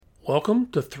Welcome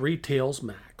to Three Tales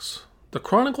Max, the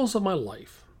chronicles of my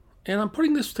life. And I'm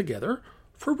putting this together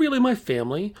for really my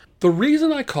family. The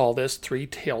reason I call this Three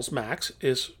Tales Max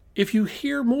is if you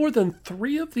hear more than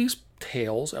three of these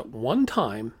tales at one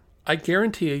time, I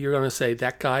guarantee you're going to say,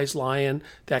 that guy's lying.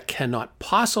 That cannot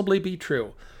possibly be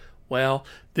true. Well,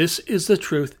 this is the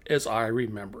truth as I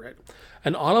remember it.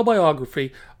 An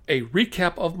autobiography, a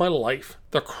recap of my life,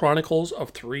 the chronicles of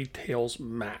Three Tales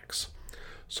Max.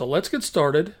 So let's get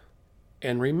started.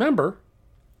 And remember,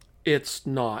 it's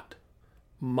not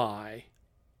my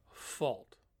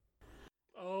fault.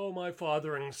 Oh, my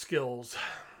fathering skills.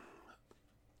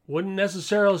 Wouldn't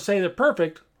necessarily say they're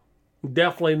perfect.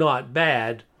 Definitely not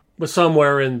bad, but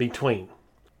somewhere in between.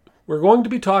 We're going to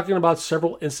be talking about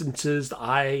several instances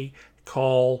I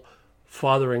call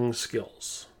fathering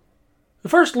skills. The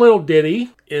first little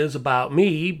ditty is about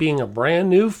me being a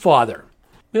brand new father.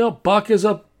 Buck is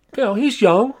he's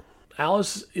young.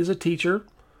 Alice is a teacher.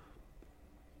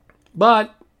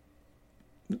 But,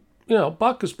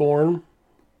 Buck is born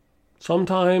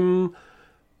sometime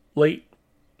late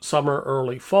summer,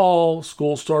 early fall.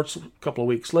 School starts a couple of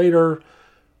weeks later.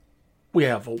 We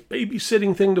have a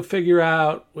babysitting thing to figure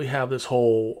out. We have this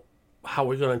whole, how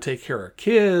we're going to take care of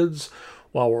kids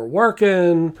while we're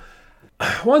working.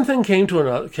 One thing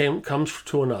comes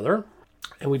to another,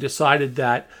 and we decided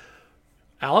that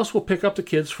Alice will pick up the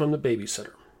kids from the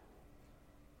babysitter.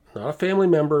 Not a family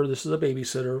member. This is a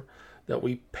babysitter that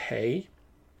we pay.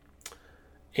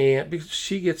 And because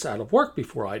she gets out of work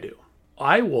before I do,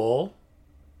 I will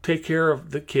take care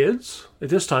of the kids. At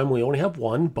this time, we only have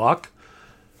one, Buck.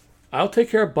 I'll take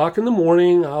care of Buck in the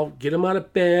morning. I'll get him out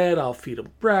of bed. I'll feed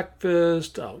him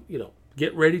breakfast. I'll,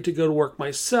 get ready to go to work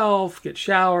myself, get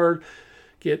showered,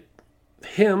 get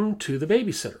him to the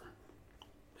babysitter.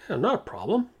 Not a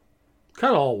problem.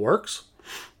 Kind of all works.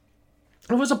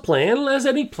 It was a plan. As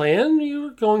any plan,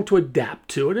 you're going to adapt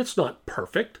to it. It's not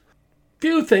perfect.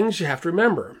 Few things you have to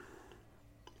remember.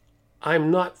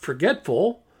 I'm not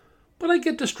forgetful, but I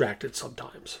get distracted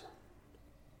sometimes.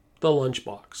 The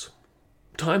lunchbox.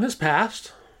 Time has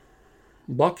passed.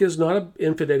 Buck is not an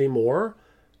infant anymore,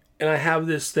 and I have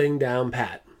this thing down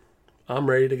pat. I'm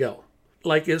ready to go.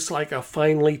 It's like a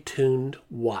finely tuned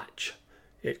watch.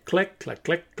 It click, click,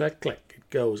 click, click, click.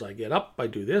 Goes. I get up, I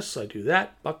do this, I do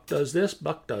that. Buck does this,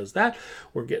 Buck does that.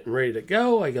 We're getting ready to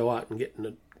go. I go out and get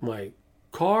in my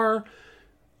car.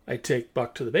 I take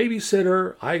Buck to the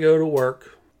babysitter. I go to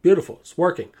work. Beautiful. It's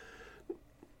working.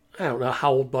 I don't know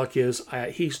how old Buck is.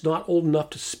 He's not old enough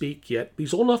to speak yet.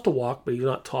 He's old enough to walk, but he's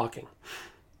not talking.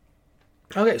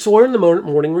 Okay, so we're in the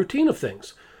morning routine of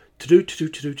things.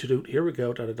 To-do. Here we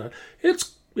go. Da-da-da.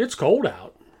 It's cold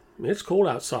out. It's cold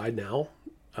outside now.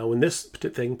 When this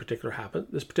particular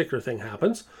thing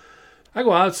happens, I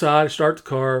go outside, I start the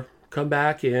car, come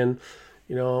back in,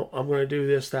 I'm going to do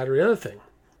this, that, or the other thing.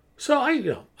 So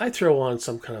I throw on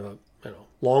some kind of a,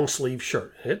 long sleeve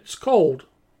shirt. It's cold,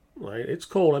 right? It's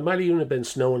cold. It might even have been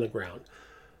snow on the ground.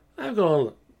 I've got on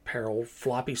a pair of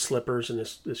floppy slippers and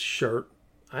this shirt.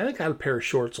 I think I had a pair of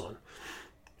shorts on.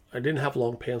 I didn't have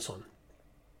long pants on.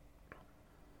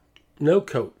 No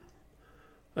coat.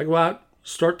 I go out,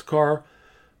 start the car.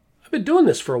 I've been doing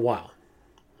this for a while,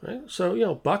 right?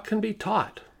 So, Buck can be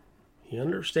taught. He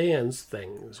understands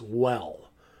things well.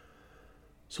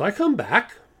 So I come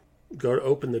back, go to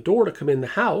open the door to come in the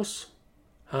house.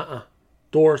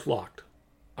 Door's locked.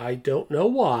 I don't know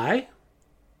why,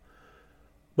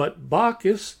 but Buck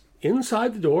is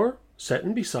inside the door,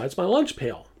 sitting beside my lunch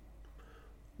pail,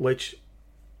 which,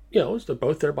 they're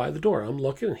both there by the door. I'm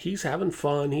looking, and he's having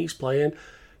fun. He's playing.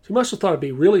 So he must have thought it'd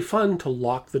be really fun to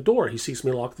lock the door. He sees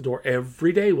me lock the door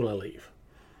every day when I leave.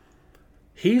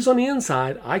 He's on the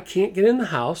inside. I can't get in the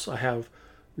house. I have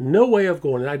no way of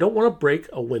going in. I don't want to break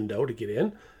a window to get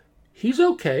in. He's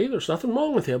okay. There's nothing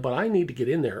wrong with him, but I need to get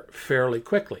in there fairly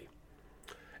quickly.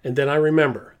 And then I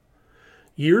remember,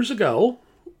 years ago,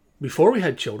 before we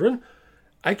had children,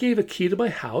 I gave a key to my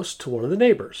house to one of the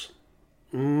neighbors,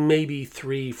 maybe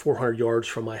 300-400 yards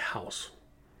from my house.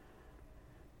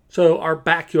 So our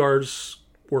backyards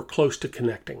were close to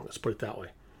connecting, let's put it that way.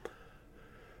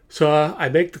 So I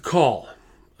make the call.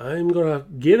 I'm going to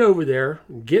get over there,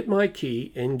 get my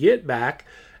key, and get back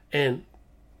and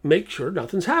make sure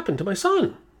nothing's happened to my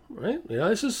son, right?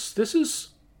 This is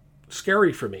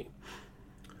scary for me.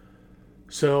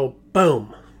 So,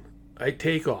 boom, I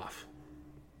take off.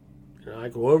 I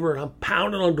go over and I'm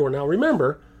pounding on the door. Now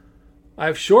remember, I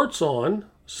have shorts on,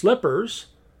 slippers,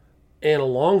 and a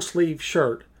long sleeve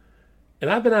shirt. And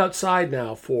I've been outside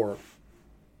now for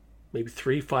maybe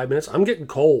 3-5 minutes. I'm getting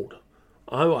cold.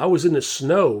 I was in the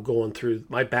snow going through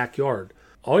my backyard.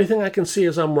 Only thing I can see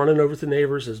as I'm running over to the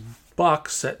neighbors is Buck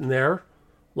sitting there,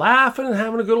 laughing and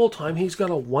having a good old time. He's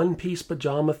got a one-piece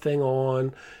pajama thing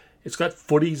on. It's got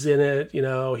footies in it.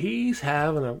 He's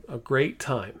having a great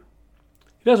time.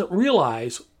 He doesn't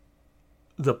realize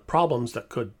the problems that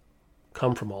could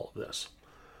come from all of this.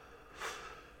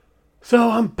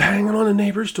 So I'm banging on the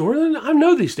neighbor's door, and I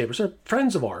know these neighbors. They're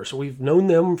friends of ours. So we've known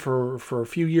them for a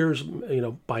few years,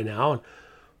 by now. And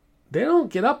they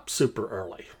don't get up super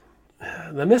early.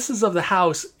 The missus of the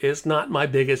house is not my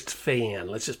biggest fan.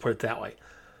 Let's just put it that way.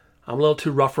 I'm a little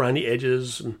too rough around the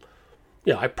edges. And,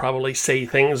 I probably say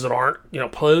things that aren't,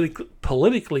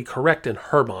 politically correct in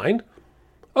her mind.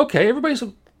 Okay, everybody's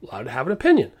allowed to have an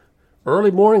opinion. Early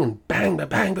morning and bang, ba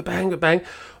bang, ba bang, ba bang.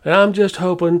 And I'm just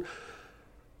hoping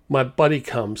my buddy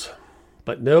comes.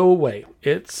 But no way.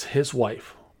 It's his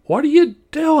wife. What are you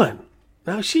doing?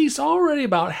 Now, she's already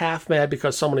about half mad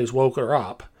because somebody's woke her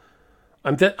up.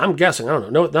 I'm guessing. I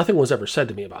don't know. Nothing was ever said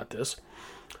to me about this.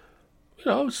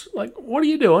 It's like, what are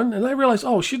you doing? And I realized,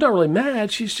 she's not really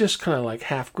mad. She's just kind of like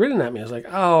half grinning at me. I was like,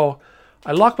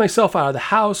 I locked myself out of the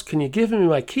house. Can you give me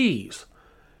my keys?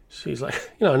 She's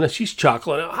like, and then she's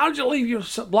chuckling. How did you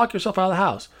block yourself out of the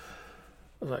house?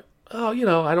 I was like,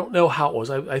 I don't know how it was.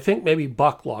 I think maybe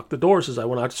Buck locked the doors as I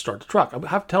went out to start the truck. I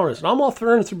have to tell her this. And I'm all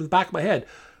throwing it through the back of my head.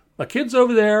 My kid's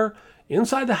over there,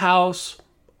 inside the house.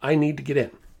 I need to get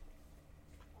in.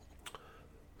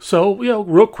 So,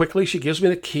 real quickly, she gives me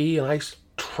the key, and I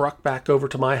truck back over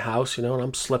to my house, and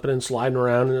I'm slipping and sliding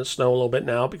around in the snow a little bit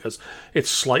now because it's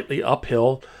slightly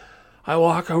uphill. I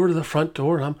walk over to the front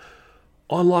door, and I'm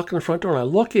unlocking the front door, and I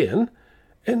look in,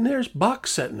 and there's Buck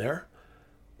sitting there.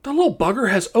 The little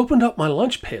bugger has opened up my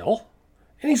lunch pail,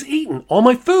 and he's eaten all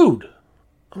my food.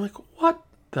 I'm like, what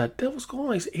the devil's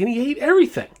going on? And he ate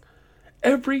everything.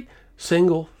 Every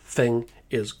single thing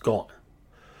is gone.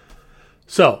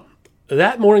 So,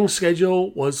 that morning's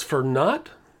schedule was for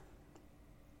naught.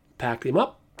 Packed him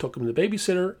up, took him to the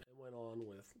babysitter, and went on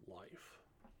with life.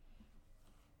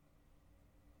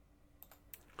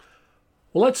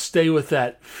 Well, let's stay with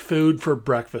that food for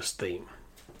breakfast theme.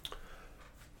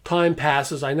 Time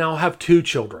passes. I now have 2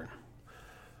 children.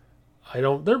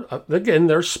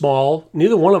 They're small.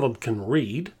 Neither one of them can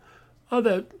read.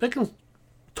 They can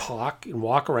talk and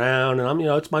walk around, and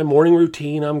it's my morning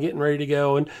routine. I'm getting ready to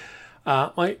go, and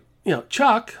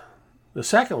Chuck, the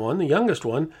second one, the youngest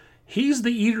one, he's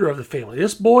the eater of the family.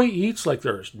 This boy eats like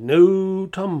there's no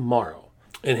tomorrow.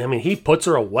 And he puts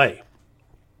her away.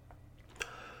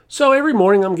 So every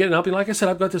morning I'm getting up, and like I said,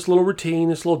 I've got this little routine,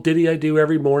 this little ditty I do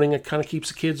every morning. It kind of keeps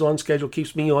the kids on schedule,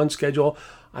 keeps me on schedule.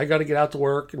 I got to get out to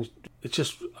work, and it's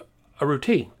just a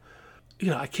routine.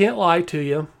 I can't lie to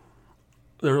you.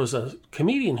 There was a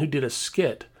comedian who did a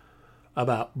skit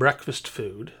about breakfast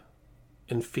food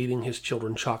and feeding his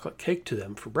children chocolate cake to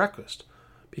them for breakfast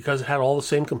because it had all the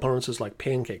same components as like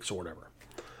pancakes or whatever.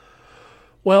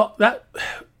 Well, I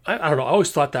don't know. I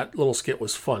always thought that little skit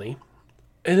was funny.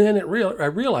 And then I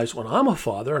realized when I'm a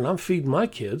father and I'm feeding my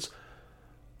kids,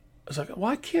 I was like,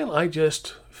 why can't I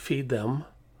just feed them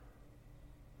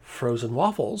frozen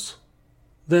waffles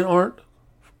that aren't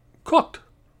cooked?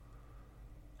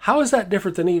 How is that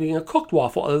different than eating a cooked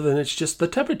waffle other than it's just the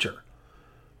temperature?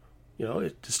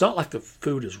 It's not like the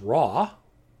food is raw.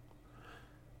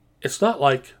 It's not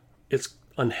like it's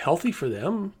unhealthy for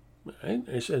them. Right?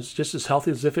 It's just as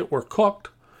healthy as if it were cooked.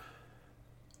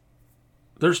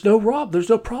 There's no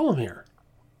problem here.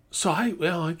 So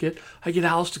I get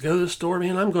Alice to go to the store,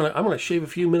 man. I'm gonna shave a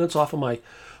few minutes off of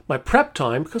my prep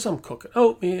time because I'm cooking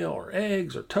oatmeal or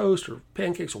eggs or toast or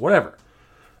pancakes or whatever.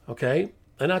 Okay?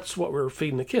 And that's what we're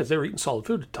feeding the kids. They were eating solid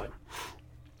food at the time.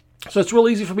 So it's real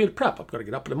easy for me to prep. I'm going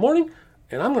to get up in the morning,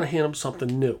 and I'm going to hand them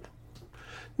something new.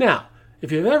 Now,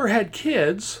 if you've ever had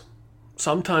kids,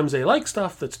 sometimes they like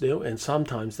stuff that's new, and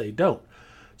sometimes they don't.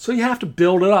 So you have to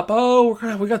build it up.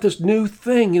 We got this new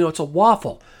thing. It's a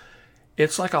waffle.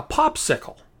 It's like a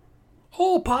popsicle.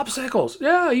 Oh, popsicles.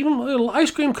 Yeah, even a little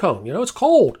ice cream cone. It's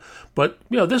cold. But,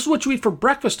 this is what you eat for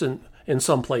breakfast in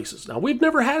some places. Now, we've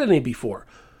never had any before.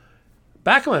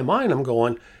 Back in my mind, I'm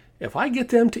going, if I get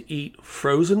them to eat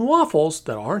frozen waffles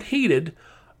that aren't heated,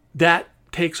 that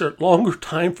takes a longer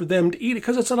time for them to eat it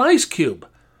because it's an ice cube.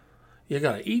 You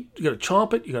got to eat, you got to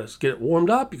chomp it, you got to get it warmed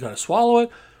up, you got to swallow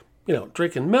it,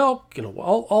 drinking milk,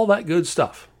 all that good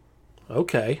stuff.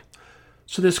 Okay,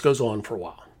 so this goes on for a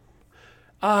while.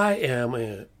 I am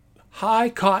a high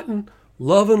cotton,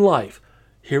 loving life.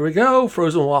 Here we go,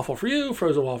 frozen waffle for you,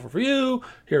 frozen waffle for you,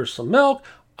 here's some milk.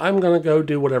 I'm going to go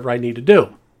do whatever I need to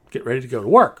do. Get ready to go to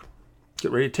work.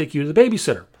 Get ready to take you to the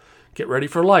babysitter. Get ready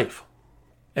for life.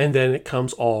 And then it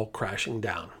comes all crashing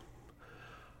down.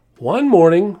 One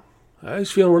morning, I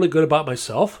was feeling really good about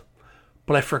myself,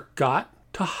 but I forgot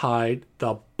to hide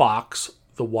the box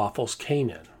the waffles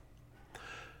came in.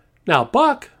 Now,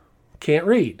 Buck can't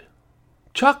read.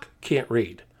 Chuck can't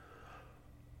read.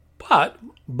 But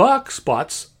Buck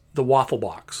spots the waffle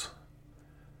box.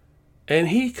 And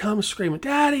he comes screaming,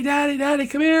 Daddy, Daddy, Daddy,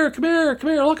 come here, come here,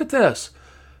 come here, look at this.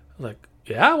 I'm like,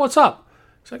 yeah, what's up?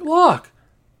 He's like, look,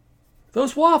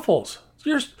 those waffles,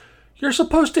 you're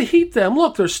supposed to heat them.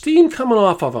 Look, there's steam coming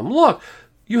off of them. Look,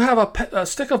 you have a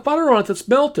stick of butter on it that's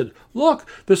melted. Look,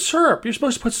 the syrup, you're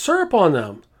supposed to put syrup on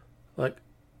them. Like,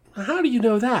 how do you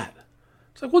know that?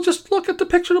 It's like, well, just look at the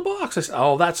picture of the box. I said,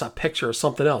 oh, that's a picture of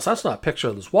something else. That's not a picture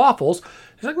of those waffles.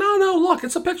 He's like, no, look,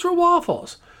 it's a picture of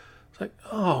waffles. It's like,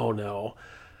 oh, no,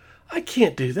 I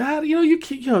can't do that. You're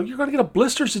going to get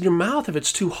blisters in your mouth if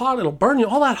it's too hot. It'll burn you.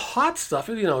 All that hot stuff,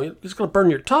 it's going to burn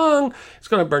your tongue. It's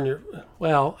going to burn your,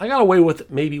 well, I got away with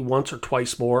it maybe once or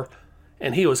twice more,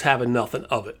 and he was having nothing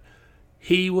of it.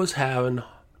 He was having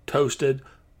toasted,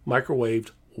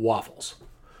 microwaved waffles.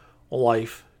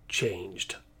 Life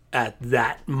changed at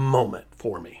that moment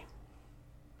for me.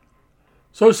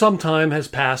 So some time has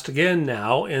passed again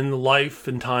now in the life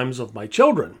and times of my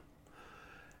children.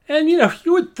 And, you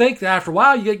would think that after a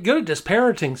while you get good at this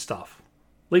parenting stuff.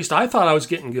 At least I thought I was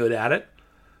getting good at it.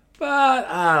 But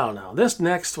I don't know. This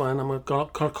next one, I'm going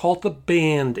to call it the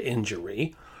band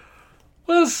injury,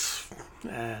 was,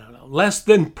 less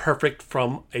than perfect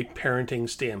from a parenting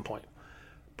standpoint.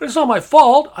 But it's not my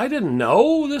fault. I didn't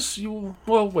know this.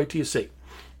 Well, wait till you see.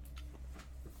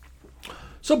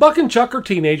 So Buck and Chuck are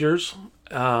teenagers.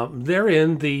 They're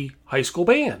in the high school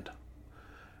band.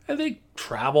 And they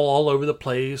travel all over the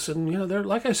place. And, they're,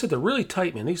 like I said, they're really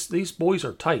tight, man. These boys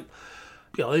are tight.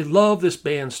 They love this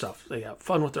band stuff. They have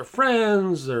fun with their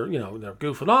friends. They're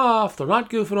goofing off. They're not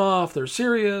goofing off. They're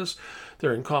serious.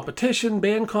 They're in competition,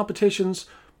 band competitions.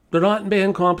 They're not in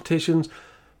band competitions.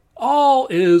 All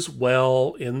is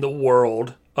well in the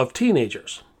world of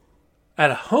teenagers.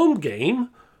 At a home game,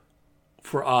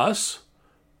 for us,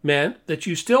 meant that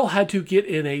you still had to get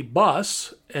in a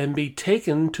bus and be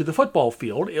taken to the football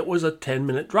field. It was a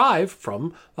 10-minute drive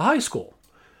from the high school.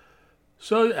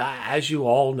 So as you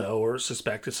all know or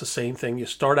suspect, it's the same thing. You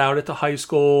start out at the high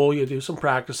school, you do some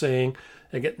practicing,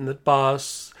 they get in the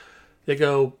bus, they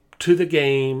go to the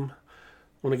game.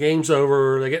 When the game's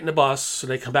over, they get in the bus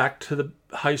and they come back to the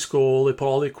high school, they put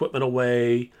all the equipment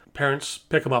away, parents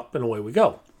pick them up and away we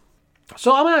go.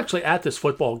 So I'm actually at this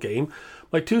football game.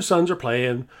 My two sons are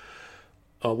playing.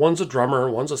 One's a drummer,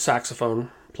 one's a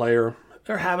saxophone player.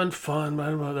 They're having fun.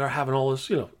 They're having all this,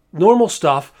 normal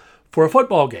stuff for a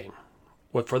football game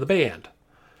for the band.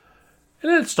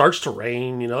 And then it starts to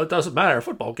rain. It doesn't matter.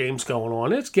 Football game's going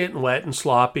on. It's getting wet and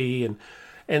sloppy. And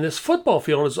this football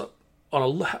field is up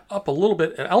a little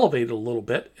bit, elevated a little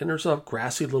bit. And there's a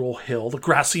grassy little hill, the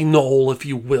grassy knoll, if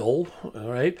you will,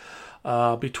 all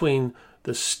right, between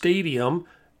the stadium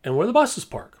and where the buses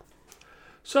park.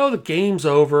 So the game's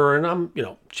over, and I'm,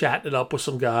 chatting it up with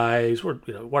some guys, or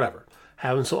whatever.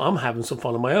 I'm having some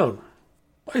fun on my own.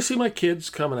 I see my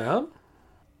kids coming out.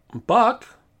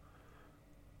 Buck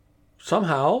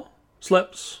somehow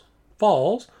slips,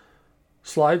 falls,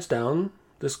 slides down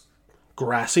this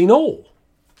grassy knoll,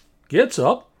 gets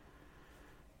up,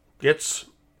 gets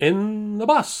in the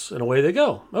bus, and away they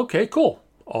go. Okay, cool.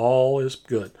 All is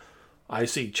good. I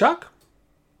see Chuck.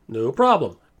 No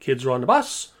problem. Kids are on the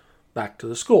bus. Back to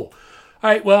the school. All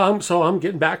right, well, I'm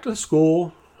getting back to the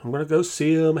school. I'm going to go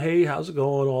see them. Hey, how's it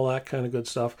going? All that kind of good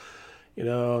stuff.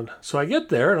 So I get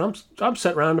there, and I'm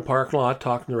sitting around the parking lot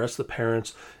talking to the rest of the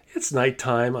parents. It's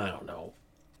nighttime. I don't know.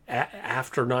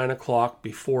 After 9 o'clock,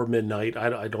 before midnight.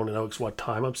 I don't know what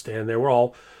time. I'm standing there. We're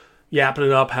all yapping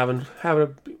it up, having a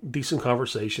decent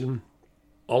conversation.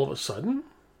 All of a sudden,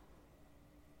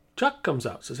 Chuck comes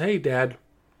out, says, hey, Dad,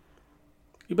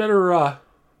 you better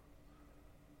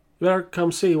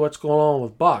come see what's going on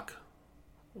with Buck.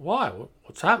 Why?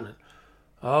 What's happening?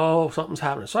 Oh, something's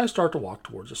happening. So I start to walk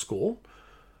towards the school.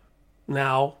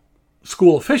 Now,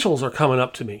 school officials are coming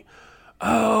up to me.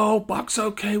 Oh, Buck's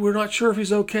okay. We're not sure if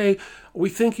he's okay. We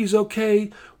think he's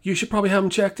okay. You should probably have him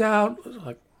checked out. I was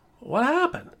like, what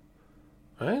happened?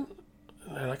 Right?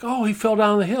 And they're like, oh, he fell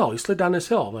down the hill. He slid down this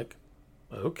hill. I'm like,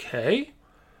 okay,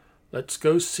 let's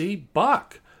go see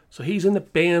Buck. So he's in the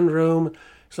band room.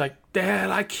 He's like, Dad,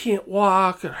 I can't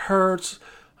walk. It hurts.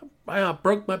 I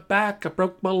broke my back. I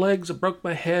broke my legs. I broke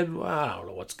my head. I don't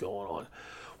know what's going on.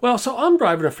 Well, so I'm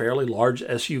driving a fairly large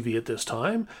SUV at this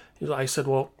time. I said,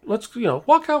 well, let's,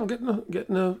 walk out and get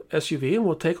in the SUV and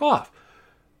we'll take off.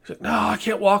 He's like, no, I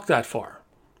can't walk that far.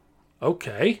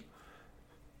 Okay.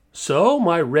 So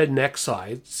my redneck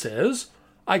side says,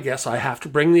 I guess I have to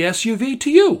bring the SUV to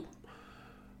you.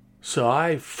 So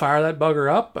I fire that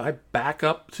bugger up. I back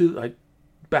up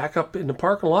in the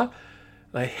parking lot,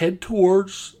 and I head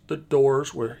towards the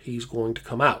doors where he's going to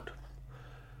come out.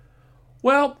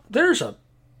 Well, there's a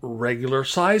regular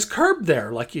size curb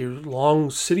there, like your long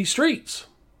city streets.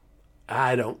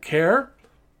 I don't care.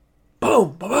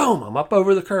 Boom, boom, I'm up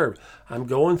over the curb. I'm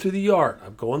going through the yard.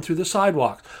 I'm going through the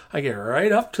sidewalks. I get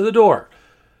right up to the door.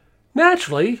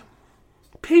 Naturally,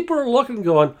 people are looking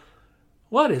going,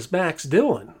 what is Max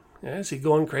doing? Is he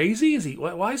going crazy?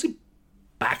 Why is he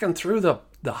backing through the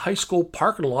high school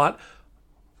parking lot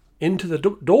into the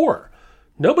door?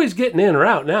 Nobody's getting in or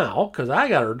out now because I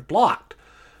got her blocked.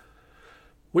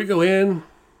 We go in,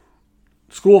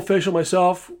 school official,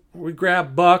 myself, we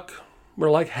grab Buck. We're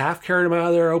like half carried him out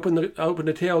of there, open the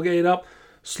tailgate up,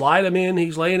 slide him in.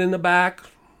 He's laying in the back.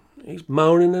 He's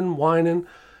moaning and whining. I'm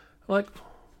like,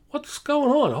 what's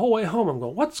going on? The whole way home, I'm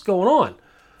going, what's going on?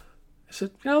 I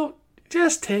said,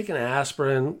 just take an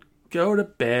aspirin, go to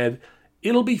bed.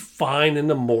 It'll be fine in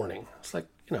the morning. It's like,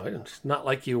 it's not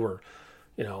like you were,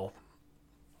 a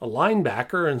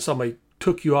linebacker and somebody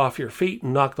took you off your feet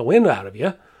and knocked the wind out of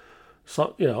you.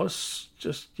 So, it's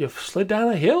just you slid down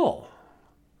a hill.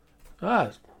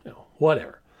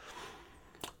 Whatever.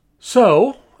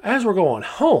 So, as we're going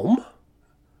home,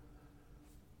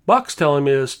 Buck's telling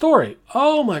me this story.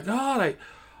 Oh my God,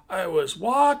 I was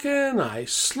walking, I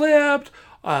slipped,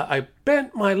 I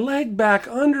bent my leg back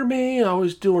under me, I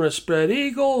was doing a spread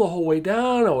eagle the whole way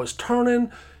down, I was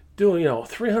turning, doing,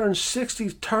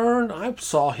 360 turn, I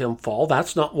saw him fall.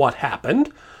 That's not what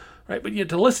happened, right? But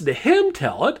to listen to him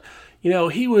tell it,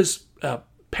 he was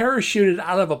parachuted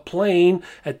out of a plane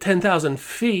at 10,000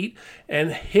 feet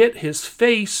and hit his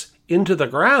face into the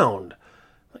ground.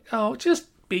 Like, oh, just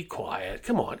be quiet.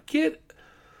 Come on, take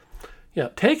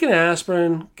an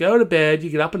aspirin, go to bed, you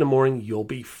get up in the morning, you'll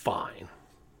be fine.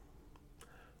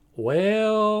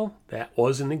 Well, that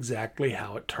wasn't exactly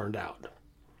how it turned out.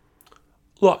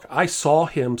 Look, I saw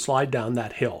him slide down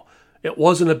that hill. It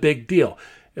wasn't a big deal.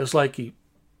 It's like he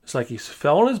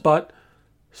fell on his butt,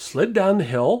 slid down the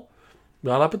hill,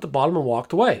 got up at the bottom and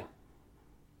walked away.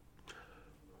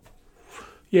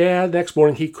 Yeah, next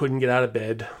morning he couldn't get out of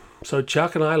bed. So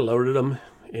Chuck and I loaded him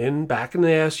back in the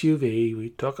SUV. We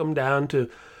took him down to,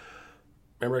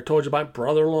 remember I told you about my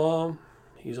brother-in-law?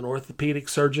 He's an orthopedic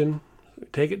surgeon. We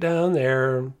take it down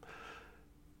there.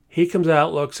 He comes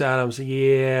out, looks at him, says,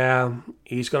 yeah,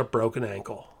 he's got a broken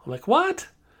ankle. I'm like, what?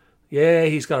 Yeah,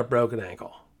 he's got a broken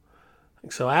ankle.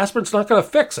 So aspirin's not going to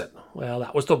fix it. Well,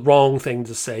 that was the wrong thing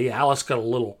to say. Alice got a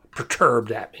little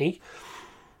perturbed at me.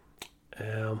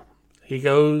 He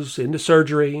goes into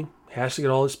surgery, has to get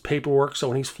all his paperwork so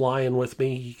when he's flying with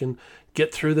me, he can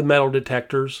get through the metal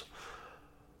detectors.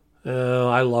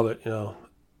 I love it.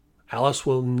 Alice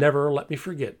will never let me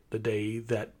forget the day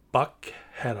that Buck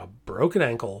had a broken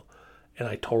ankle and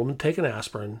I told him to take an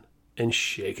aspirin and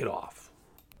shake it off.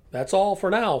 That's all for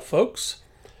now, folks.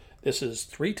 This is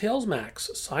Three Tails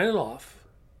Max signing off.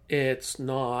 It's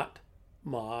not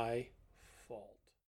my